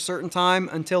 after a certain time,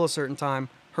 until a certain time,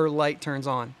 her light turns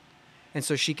on. And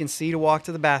so she can see to walk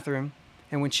to the bathroom.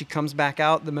 And when she comes back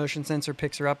out, the motion sensor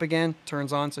picks her up again,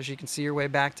 turns on so she can see her way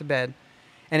back to bed.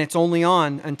 And it's only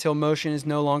on until motion is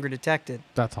no longer detected.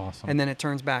 That's awesome. And then it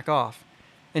turns back off.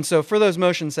 And so for those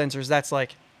motion sensors, that's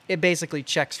like, it basically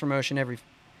checks for motion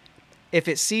if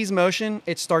it sees motion,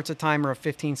 it starts a timer of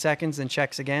 15 seconds and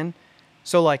checks again.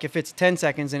 So like if it's 10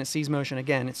 seconds and it sees motion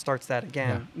again, it starts that again.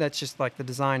 Yeah. That's just like the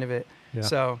design of it. Yeah.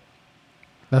 So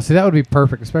Now, see, that would be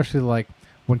perfect, especially like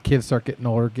when kids start getting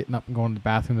older, getting up and going to the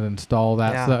bathroom to install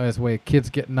that. Yeah. So as a way of kids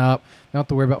getting up, they don't have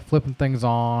to worry about flipping things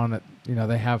on.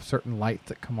 They have certain lights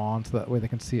that come on, so that way they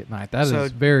can see at night. That So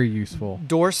is very useful.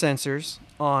 Door sensors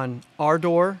on our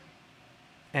door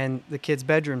and the kids'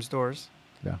 bedrooms doors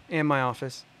Yeah. and my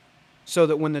office, so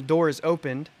that when the door is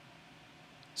opened,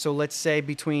 so let's say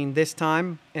between this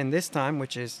time and this time,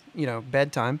 which is,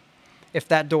 bedtime, if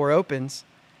that door opens,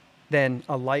 then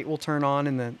a light will turn on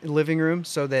in the living room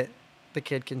so that the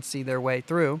kid can see their way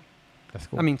through. That's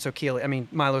cool.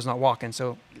 Milo's not walking,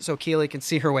 so Keely can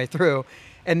see her way through.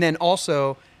 And then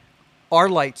also our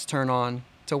lights turn on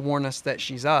to warn us that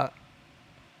she's up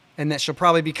and that she'll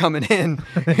probably be coming in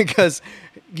because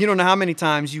you don't know how many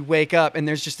times you wake up and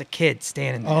there's just a kid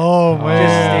standing there. Oh,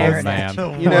 man. man.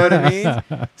 man. You know what I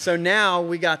mean? So now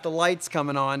we got the lights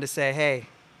coming on to say, hey,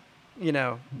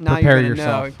 now Prepare you're going to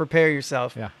yourself. know. Prepare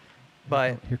yourself. Yeah.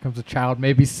 But Here comes a child,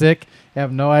 maybe sick. You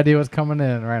have no idea what's coming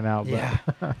in right now. But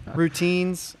yeah,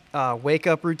 routines, wake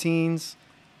up routines,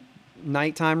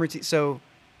 nighttime routine. So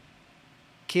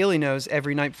Keely knows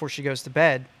every night before she goes to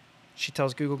bed, she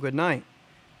tells Google good night.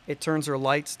 It turns her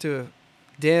lights to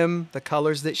dim, the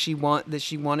colors that she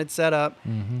wanted set up.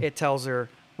 Mhm. It tells her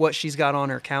what she's got on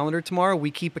her calendar tomorrow.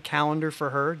 We keep a calendar for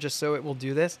her just so it will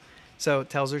do this. So it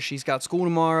tells her she's got school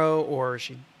tomorrow or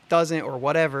she doesn't or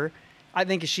whatever. I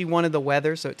think if she wanted the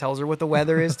weather, so it tells her what the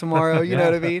weather is tomorrow. You know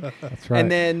what I mean? That's right. And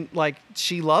then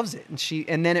she loves it,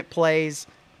 and then it plays.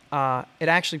 It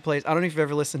actually plays. I don't know if you've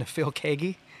ever listened to Phil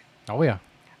Keaggy. Oh yeah.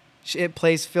 It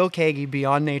plays Phil Keaggy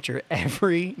Beyond Nature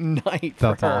every night for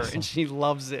That's her, awesome. and she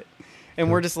loves it.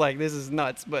 And we're just like, this is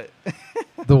nuts, but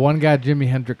The one guy Jimi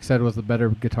Hendrix said was a better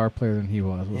guitar player than he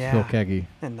was Yeah. Phil Keaggy.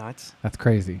 and nuts. That's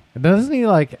crazy. And doesn't he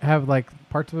have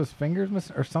parts of his fingers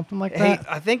missing or something like Hey, that?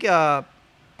 I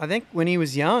think when he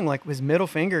was young, his middle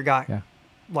finger got Yeah.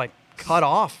 cut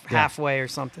off Yeah. halfway or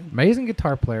something. Amazing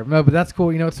guitar player. No, but that's cool.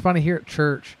 It's funny here at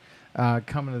church,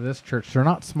 coming to this church, they're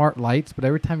not smart lights, but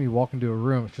every time you walk into a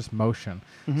room, it's just motion.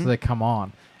 Mhm. So they come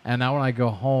on. And now when I go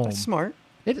home, That's smart.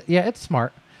 it's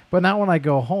smart. But now when I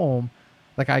go home,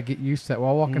 I get used to it. Well,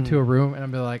 I'll walk into a room and I'll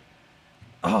be like,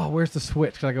 oh, where's the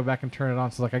switch? Because I go back and turn it on.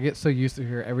 So I get so used to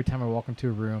here. Every time I walk into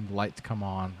a room, the lights come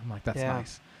on. I'm like, that's Yeah.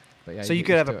 nice. But yeah, So you get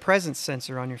could used have to a it. presence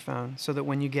sensor on your phone so that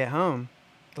when you get home,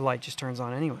 the light just turns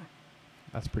on anyway.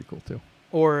 That's pretty cool too.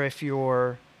 Or if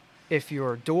your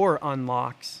door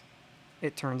unlocks,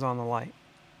 it turns on the light.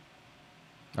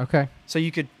 Okay, So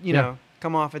you could, Yeah.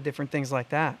 come off at different things like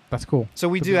that. that's cool. So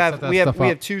we So do we have set that we have stuff we up.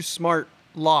 have two smart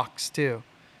locks too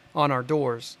on our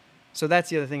doors. So that's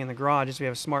the other thing in the garage is we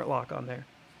have a smart lock on there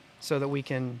so that we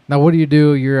can Now, what do you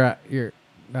do? You're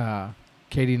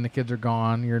Katie and the kids are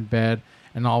gone. You're in bed,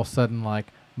 and all of a sudden,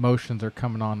 motions are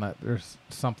coming on that there's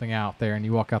something out there, and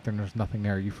you walk out there and there's nothing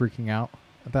there. Are you freaking out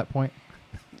at that point?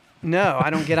 No, I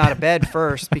don't get out of bed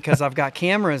first because I've got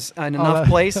cameras in enough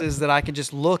places that I can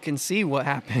just look and see what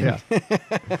happened.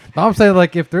 No, I'm saying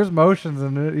if there's motions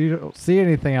and you don't see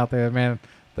anything out there, man,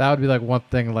 that would be one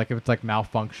thing. If it's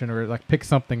malfunction or pick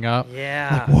something up.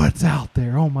 Yeah. What's out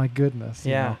there? Oh my goodness.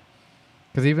 Yeah.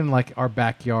 Because even our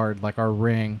backyard, our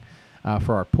ring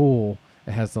for our pool,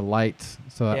 it has the lights,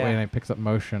 so that way it picks up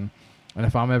motion. And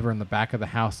if I'm ever in the back of the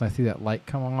house and I see that light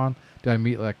come on, do I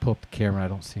immediately pull up the camera and I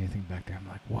don't see anything back there? I'm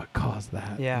like, what caused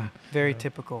that? Yeah, very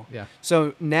typical. Yeah.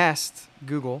 So Nest,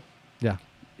 Google, Yeah.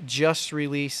 just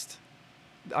released,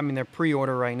 they're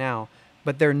pre-order right now,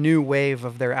 but their new wave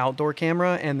of their outdoor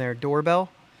camera and their doorbell,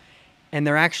 and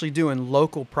they're actually doing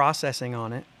local processing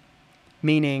on it,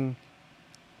 meaning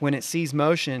when it sees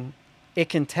motion, it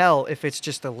can tell if it's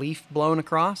just a leaf blown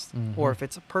across or if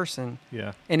it's a person.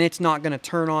 Yeah. And it's not going to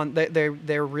turn on.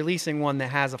 They're releasing one that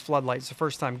has a floodlight. It's the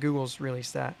first time Google's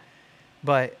released that.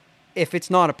 But if it's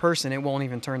not a person, it won't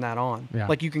even turn that on.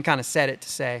 Yeah. You can kind of set it to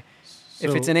say if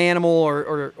So- it's an animal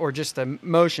or just a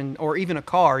motion or even a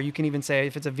car, you can even say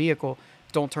if it's a vehicle,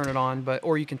 don't turn it on.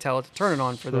 Or you can tell it to turn it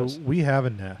on for So those. we have a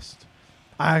Nest.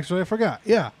 I forgot.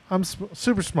 Yeah, I'm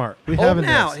super smart. We have a Holding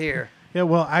Nest. out here. Yeah,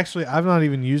 well, actually, I've not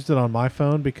even used it on my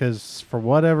phone because for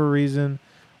whatever reason,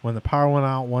 when the power went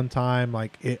out one time,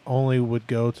 it only would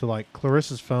go to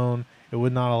Clarissa's phone. It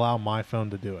would not allow my phone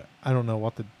to do it. I don't know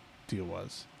what the deal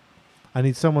was. I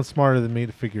need someone smarter than me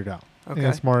to figure it out. Okay.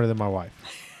 And smarter than my wife.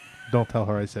 Don't tell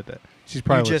her I said that. She's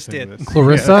probably just listening did. to this.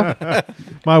 Clarissa?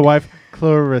 My wife,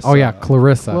 Clarissa. Oh, yeah,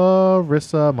 Clarissa.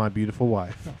 Clarissa, my beautiful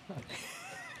wife.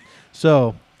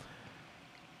 So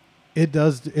it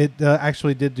does. It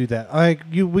actually did do that.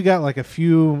 We got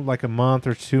a month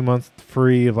or 2 months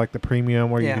free of the premium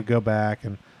where you Yeah. could go back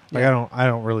and Yeah. I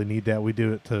don't really need that. We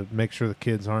do it to make sure the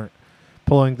kids aren't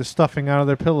pulling the stuffing out of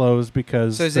their pillows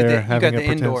because So is it they're you having got a the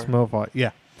pretend indoor? smoke fight.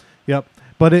 Yeah, yep.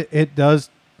 But it does,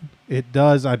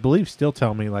 I believe, still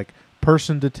tell me like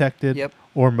person detected Yep.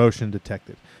 or motion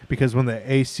detected, because when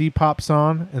the AC pops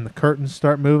on and the curtains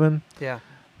start moving, Yeah.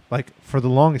 like for the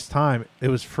longest time, it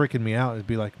was freaking me out. It'd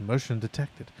be like motion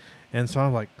detected. And so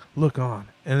I'm like, look on.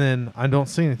 And then I don't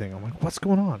see anything. I'm like, what's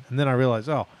going on? And then I realize,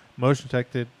 oh, motion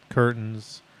detected,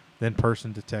 curtains, then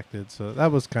person detected. So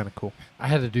that was kind of cool. I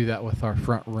had to do that with our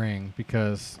front ring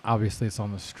because obviously it's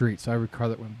on the street. So every car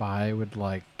that went by would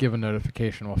like give a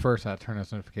notification. Well, first I had to turn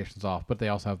those notifications off, but they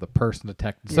also have the person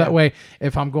detected. So Yeah. that way,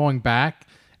 if I'm going back,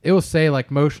 it will say like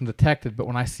motion detected. But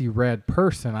when I see red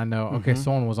person, I know, okay, Mhm.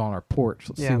 someone was on our porch.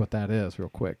 Let's see Yeah. what that is real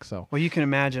quick. So, Well, you can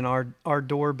imagine our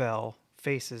doorbell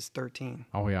faces 13.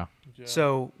 oh yeah.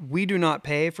 So we do not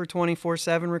pay for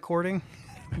 24/7 recording,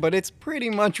 but it's pretty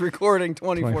much recording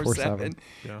 24/7.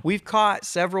 Yeah. We've caught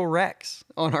several wrecks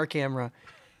on our camera,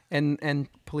 and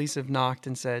police have knocked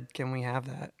and said, "Can we have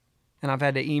that?" And I've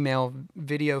had to email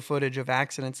video footage of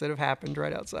accidents that have happened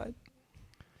right outside.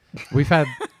 We've had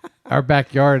our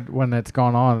backyard when it's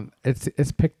gone on.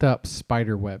 It's picked up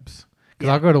spider webs. Because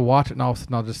Yeah. I'll go to watch it and all of a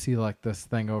sudden I'll just see like this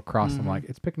thing go across. I'm Mhm. like,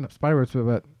 it's picking up spider webs,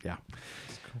 but yeah,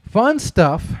 fun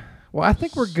stuff. Well, I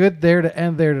think we're good there to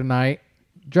end there tonight.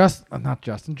 Not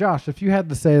Justin, Josh. If you had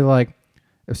to say like,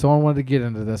 if someone wanted to get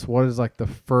into this, what is like the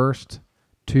first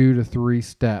 2 to 3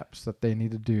 steps that they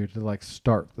need to do to like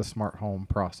start the smart home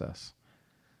process?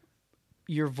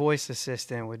 Your voice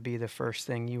assistant would be the first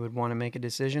thing you would want to make a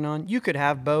decision on. You could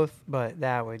have both, but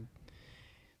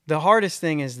the hardest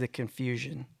thing is the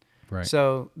confusion. Right.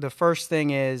 So the first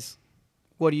thing is,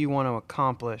 what do you want to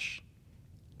accomplish?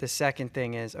 The second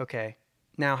thing is, okay,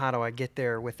 now how do I get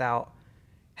there without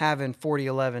having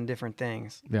 11 different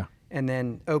things? Yeah. And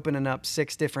then opening up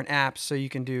 6 different apps so you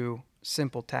can do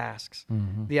simple tasks.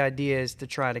 Mm-hmm. The idea is to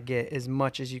try to get as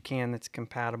much as you can that's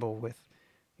compatible with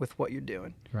what you're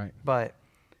doing. Right. But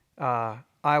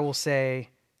I will say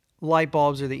light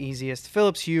bulbs are the easiest.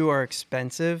 Philips Hue are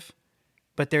expensive,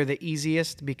 but they're the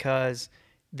easiest because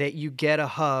that you get a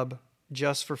hub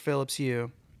just for Philips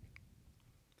Hue.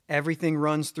 Everything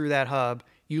runs through that hub.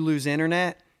 You lose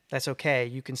internet, that's okay.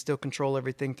 You can still control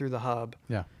everything through the hub.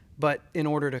 Yeah. But in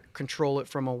order to control it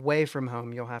from away from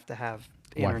home, you'll have to have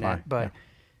internet. Wi-Fi, But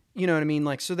yeah. you know what I mean?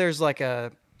 Like, so there's like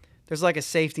a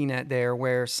safety net there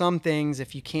where some things,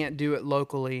 if you can't do it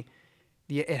locally,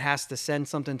 it has to send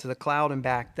something to the cloud and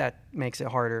back. That makes it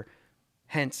harder.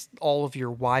 Hence, all of your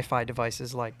Wi-Fi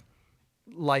devices like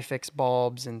LifeX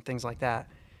bulbs and things like that.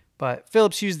 But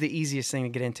Philips Hue's the easiest thing to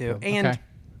get into and Okay.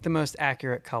 the most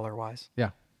accurate color-wise.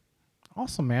 Yeah.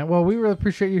 Awesome, man. Well, we really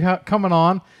appreciate you coming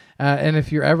on. And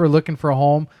if you're ever looking for a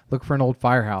home, look for an old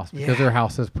firehouse because Yeah. their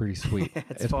house is pretty sweet.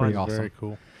 It's it's fun. pretty awesome. Very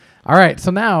cool. All right.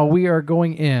 So now we are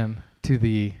going in to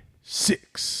the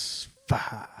 6-5.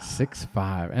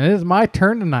 6-5. And it is my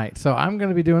turn tonight. So I'm going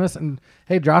to be doing this. And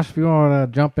hey, Josh, if you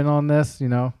want to jump in on this,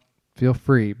 feel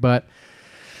free. But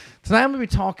tonight I'm going to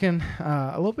be talking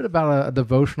a little bit about a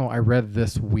devotional I read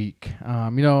this week.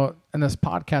 In this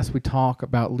podcast, we talk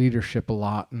about leadership a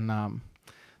lot. And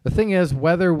the thing is,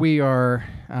 whether we are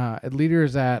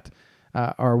leaders at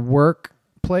our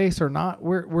workplace or not,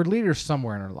 we're leaders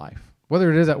somewhere in our life. Whether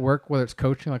it is at work, whether it's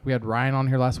coaching, like we had Ryan on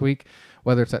here last week,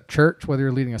 whether it's at church, whether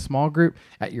you're leading a small group,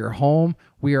 at your home,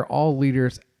 we are all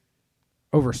leaders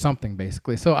over something,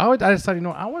 basically. So I decided,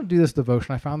 I want to do this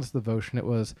devotion. I found this devotion. It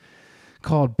was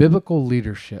called Biblical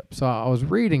Leadership. So I was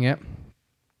reading it,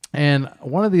 and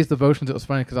one of these devotions, it was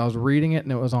funny because I was reading it,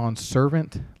 and it was on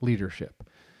servant leadership.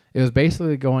 It was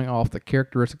basically going off the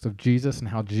characteristics of Jesus and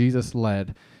how Jesus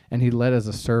led, and he led as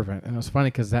a servant. And it was funny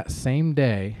because that same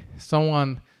day,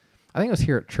 someone, I think it was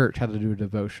here at church, had to do a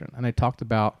devotion, and they talked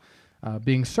about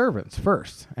being servants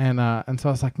first. And so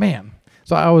I was like, man.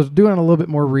 So I was doing a little bit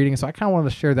more reading, so I kind of wanted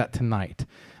to share that tonight.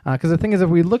 Because the thing is, if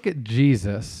we look at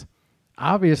Jesus,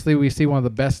 obviously we see one of the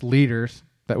best leaders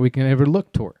that we can ever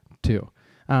look to.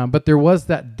 But there was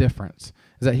that difference,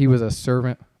 is that he was a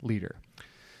servant leader.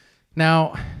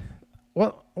 Now,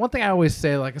 one thing I always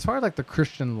say, like as far as like the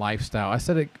Christian lifestyle, I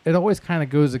said it always kind of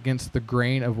goes against the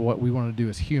grain of what we want to do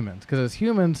as humans. Because as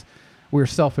humans, we're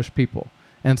selfish people.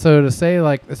 And so to say,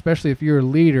 like, especially if you're a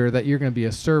leader, that you're going to be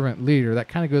a servant leader, that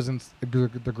kind of goes into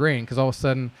the grain. Because all of a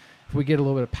sudden, if we get a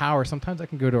little bit of power, sometimes that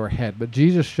can go to our head. But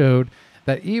Jesus showed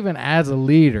that even as a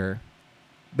leader,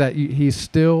 that he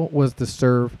still was to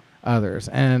serve others.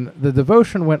 And the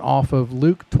devotion went off of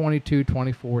Luke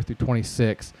 22:24 through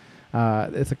 26.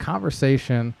 It's a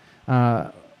conversation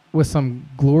with some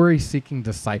glory-seeking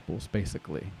disciples,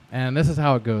 basically. And this is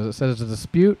how it goes. It says, a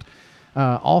dispute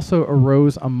also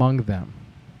arose among them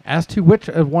as to which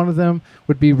of one of them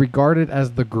would be regarded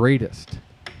as the greatest.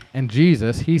 And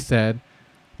Jesus, he said,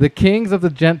 the kings of the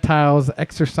Gentiles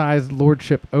exercise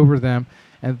lordship over them,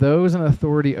 and those in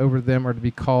authority over them are to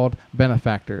be called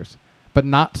benefactors. But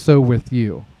not so with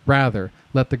you. Rather,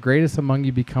 let the greatest among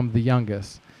you become the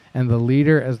youngest, and the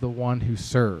leader as the one who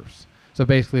serves. So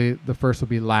basically, the first will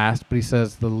be last, but he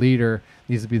says the leader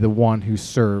needs to be the one who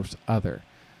serves other.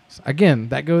 So again,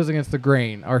 that goes against the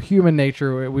grain. Our human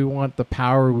nature, we want the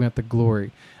power, we want the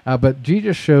glory. But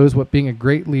Jesus shows what being a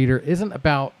great leader isn't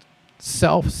about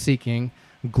self-seeking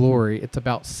glory. It's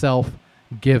about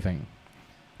self-giving.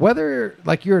 Whether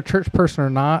like you're a church person or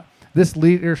not, this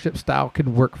leadership style could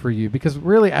work for you, because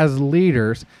really as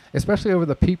leaders, especially over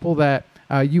the people that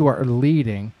you are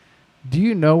leading, do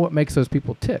you know what makes those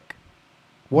people tick?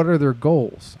 What are their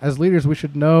goals? As leaders, we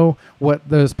should know what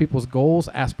those people's goals,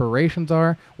 aspirations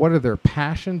are. What are their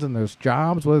passions in those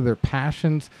jobs? What are their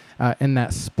passions in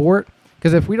that sport?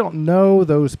 Because if we don't know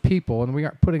those people and we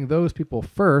aren't putting those people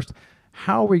first,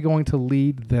 how are we going to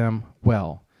lead them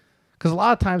well? Because a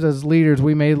lot of times as leaders,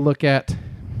 we may look at,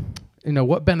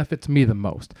 what benefits me the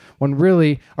most, when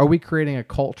really, are we creating a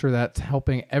culture that's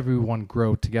helping everyone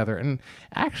grow together? And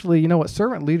actually,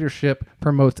 servant leadership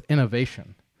promotes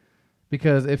innovation.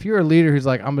 Because if you're a leader who's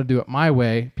like, I'm going to do it my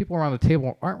way, people around the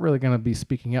table aren't really going to be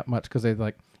speaking up much, because they're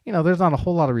like, there's not a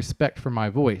whole lot of respect for my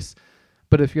voice.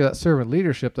 But if you're that servant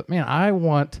leadership, that, man, I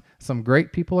want some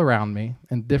great people around me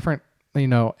and different,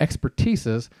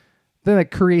 expertises, then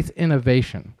it creates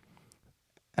innovation.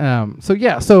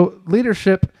 So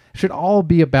leadership should all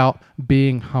be about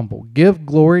being humble. Give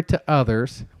glory to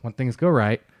others when things go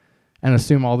right, and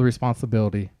assume all the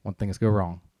responsibility when things go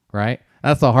wrong, right?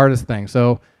 That's the hardest thing.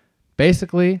 So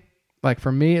basically, like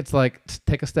for me, it's like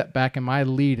take a step back in my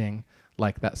leading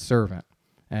like that servant.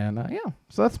 And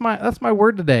so that's my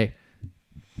word today.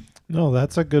 No,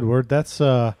 that's a good word. That's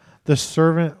the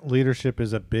servant leadership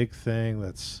is a big thing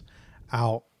that's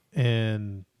out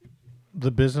in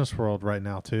the business world right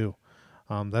now too.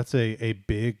 That's a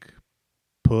big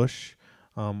push.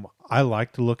 I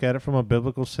like to look at it from a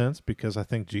biblical sense, because I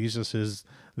think Jesus is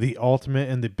the ultimate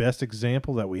and the best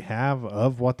example that we have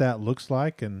of what that looks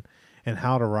like, and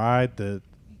how to ride the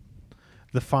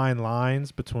fine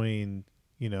lines between,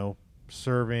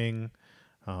 serving,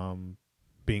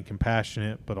 being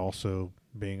compassionate, but also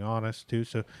being honest too.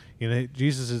 So,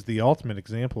 Jesus is the ultimate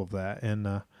example of that.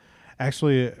 And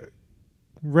actually,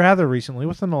 rather recently,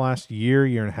 within the last year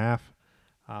and a half,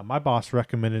 my boss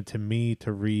recommended to me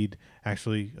to read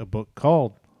actually a book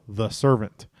called The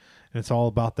Servant. And it's all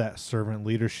about that servant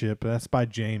leadership. That's by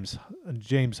James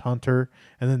Hunter.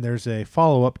 And then there's a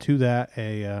follow-up to that,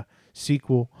 a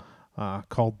sequel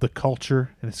called The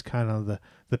Culture. And it's kind of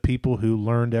the people who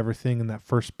learned everything in that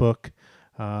first book.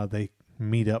 They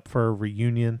meet up for a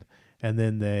reunion, and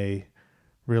then they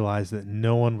realize that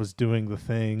no one was doing the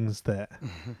things that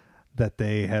that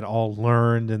they had all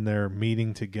learned in their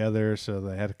meeting together. So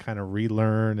they had to kind of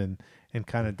relearn and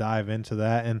kind of dive into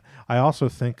that. And I also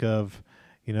think of,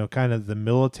 kind of the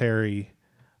military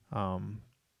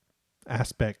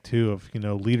aspect too of,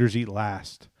 leaders eat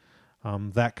last,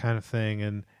 that kind of thing.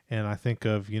 And I think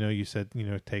of, you said,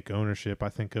 take ownership. I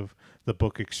think of the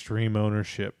book Extreme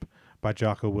Ownership by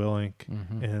Jocko Willink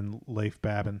and Leif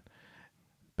Babin.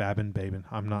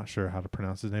 I'm not sure how to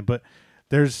pronounce his name, but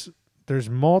there's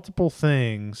multiple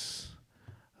things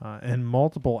and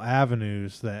multiple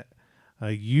avenues that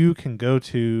you can go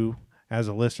to as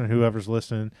a listener, whoever's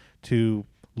listening, to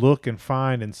look and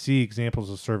find and see examples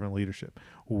of servant leadership.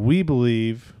 We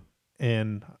believe,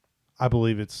 and I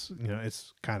believe it's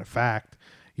kind of fact.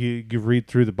 You read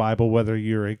through the Bible, whether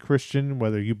you're a Christian,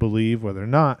 whether you believe, whether or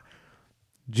not,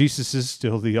 Jesus is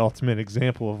still the ultimate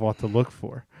example of what to look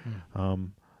for.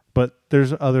 But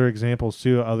there's other examples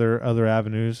too, other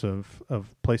avenues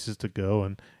of places to go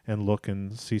and look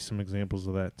and see some examples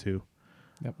of that too.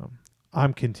 Yep.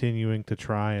 I'm continuing to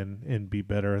try and be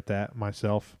better at that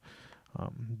myself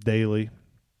daily.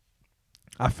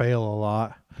 I fail a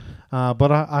lot,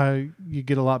 but you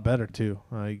get a lot better too.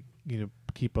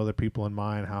 Keep other people in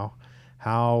mind.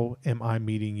 How am I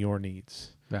meeting your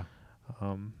needs? Yeah.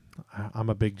 I'm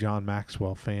a big John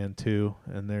Maxwell fan too,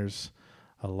 and there's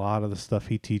a lot of the stuff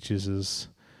he teaches is,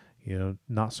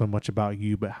 not so much about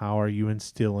you, but how are you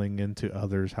instilling into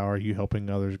others? How are you helping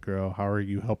others grow? How are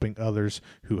you helping others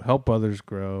who help others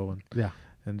grow?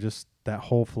 And just that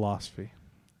whole philosophy.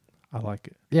 I like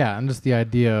it. Yeah, and just the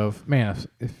idea of, man,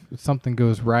 if something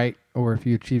goes right or if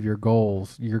you achieve your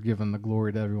goals, you're giving the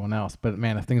glory to everyone else. But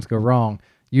man, if things go wrong,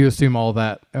 you assume all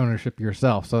that ownership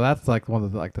yourself. So that's like one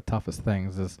of the toughest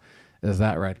things is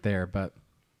that right there. But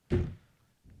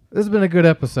This has been a good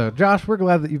episode. Josh, we're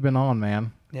glad that you've been on,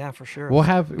 man. Yeah, for sure. We'll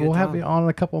have Good you time. on in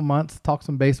a couple of months, talk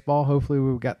some baseball. Hopefully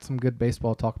we've got some good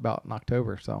baseball to talk about in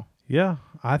October. So Yeah,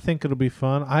 I think it'll be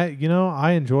fun.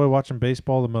 I enjoy watching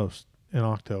baseball the most in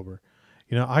October.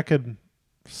 I could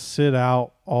sit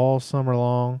out all summer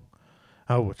long.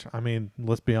 Which I mean,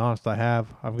 let's be honest, I have.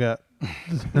 I've got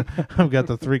I've got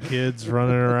the 3 kids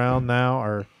running around now,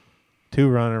 or 2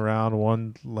 running around,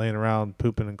 1 laying around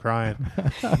pooping and crying.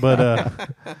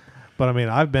 But I mean,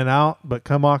 I've been out, but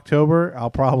come October,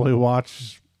 I'll probably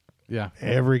watch yeah.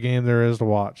 every game there is to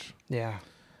watch. Yeah.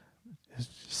 It's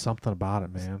just something about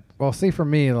it, man. Well, see, for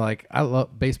me, like I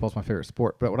love baseball's my favorite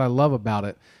sport, but what I love about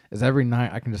it is every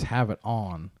night I can just have it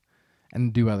on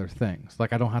and do other things.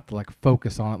 Like I don't have to like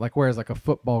focus on it. Like whereas like a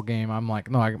football game, I'm like,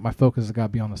 no, my focus has got to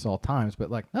be on this all times. But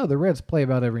like, no, the Reds play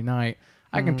about every night.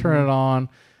 I can turn it on,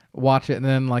 watch it, and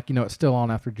then like it's still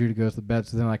on after Judy goes to bed.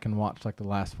 So then I can watch like the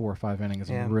last 4 or 5 innings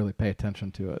and really pay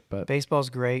attention to it. But Baseball's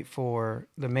great for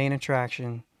the main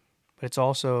attraction, but it's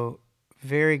also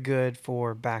very good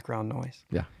for background noise.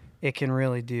 yeah, It can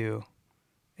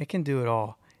do it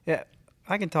all. Yeah,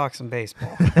 I can talk some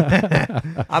baseball.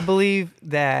 I believe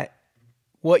that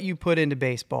what you put into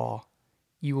baseball,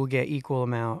 you will get equal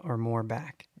amount or more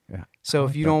back. yeah. So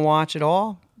if you don't watch it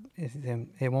all,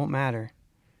 it won't matter.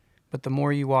 But the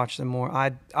more you watch, the more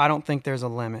I don't think there's a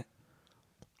limit.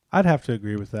 I'd have to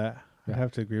agree with that. Yeah. I'd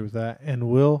have to agree with that. And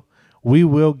we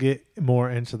will get more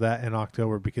into that in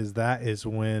October, because that is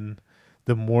when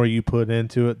the more you put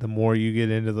into it, the more you get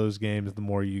into those games, the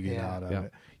more you get out of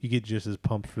it. You get just as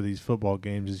pumped for these football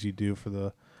games as you do for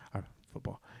the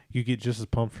football. You get just as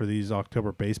pumped for these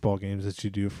October baseball games as you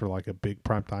do for like a big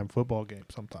primetime football game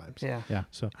sometimes. Yeah. Yeah.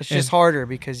 So It's just harder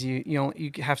because you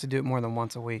have to do it more than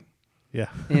once a week. yeah.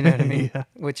 You know what I mean? Yeah.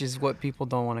 Which is what people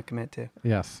don't want to commit to.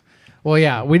 Yes. Well,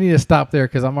 yeah, we need to stop there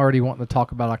because I'm already wanting to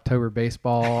talk about October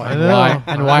baseball and I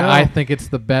know. why I I know. think it's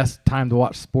the best time to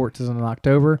watch sports is in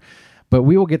October. But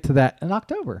we will get to that in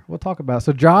October. We'll talk about it.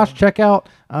 So, Josh, check out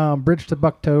Bridge to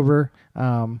Bucktober.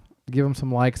 Give them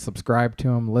some likes, subscribe to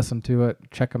them, listen to it.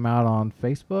 Check them out on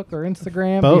Facebook or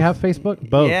Instagram. Do Both. you have Facebook?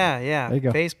 Both. Yeah. There you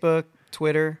go. Facebook,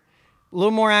 Twitter. A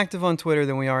little more active on Twitter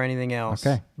than we are anything else.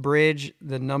 Okay. Bridge,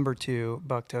 the number 2,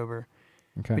 Bucktober.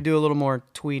 Okay. We do a little more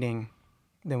tweeting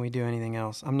than we do anything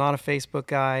else. I'm not a Facebook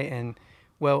guy, and,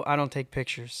 well, I don't take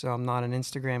pictures, so I'm not an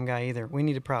Instagram guy either. We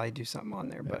need to probably do something on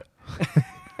there, but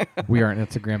We aren't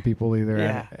Instagram people either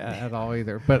Yeah. at all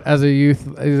either. But as a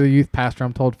youth pastor,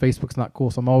 I'm told Facebook's not cool.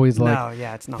 So I'm always like, no,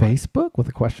 yeah, it's not. Facebook with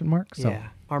a question mark. So Yeah.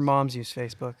 Our moms use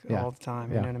Facebook Yeah. all the time.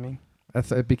 Yeah. You know what I mean?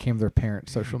 it became their parent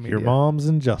social media. Your mom's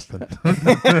and Justin.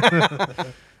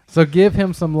 So give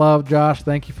him some love, Josh.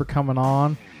 Thank you for coming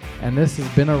on. And this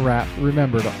has been a wrap.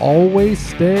 Remember to always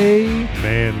stay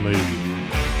Manly.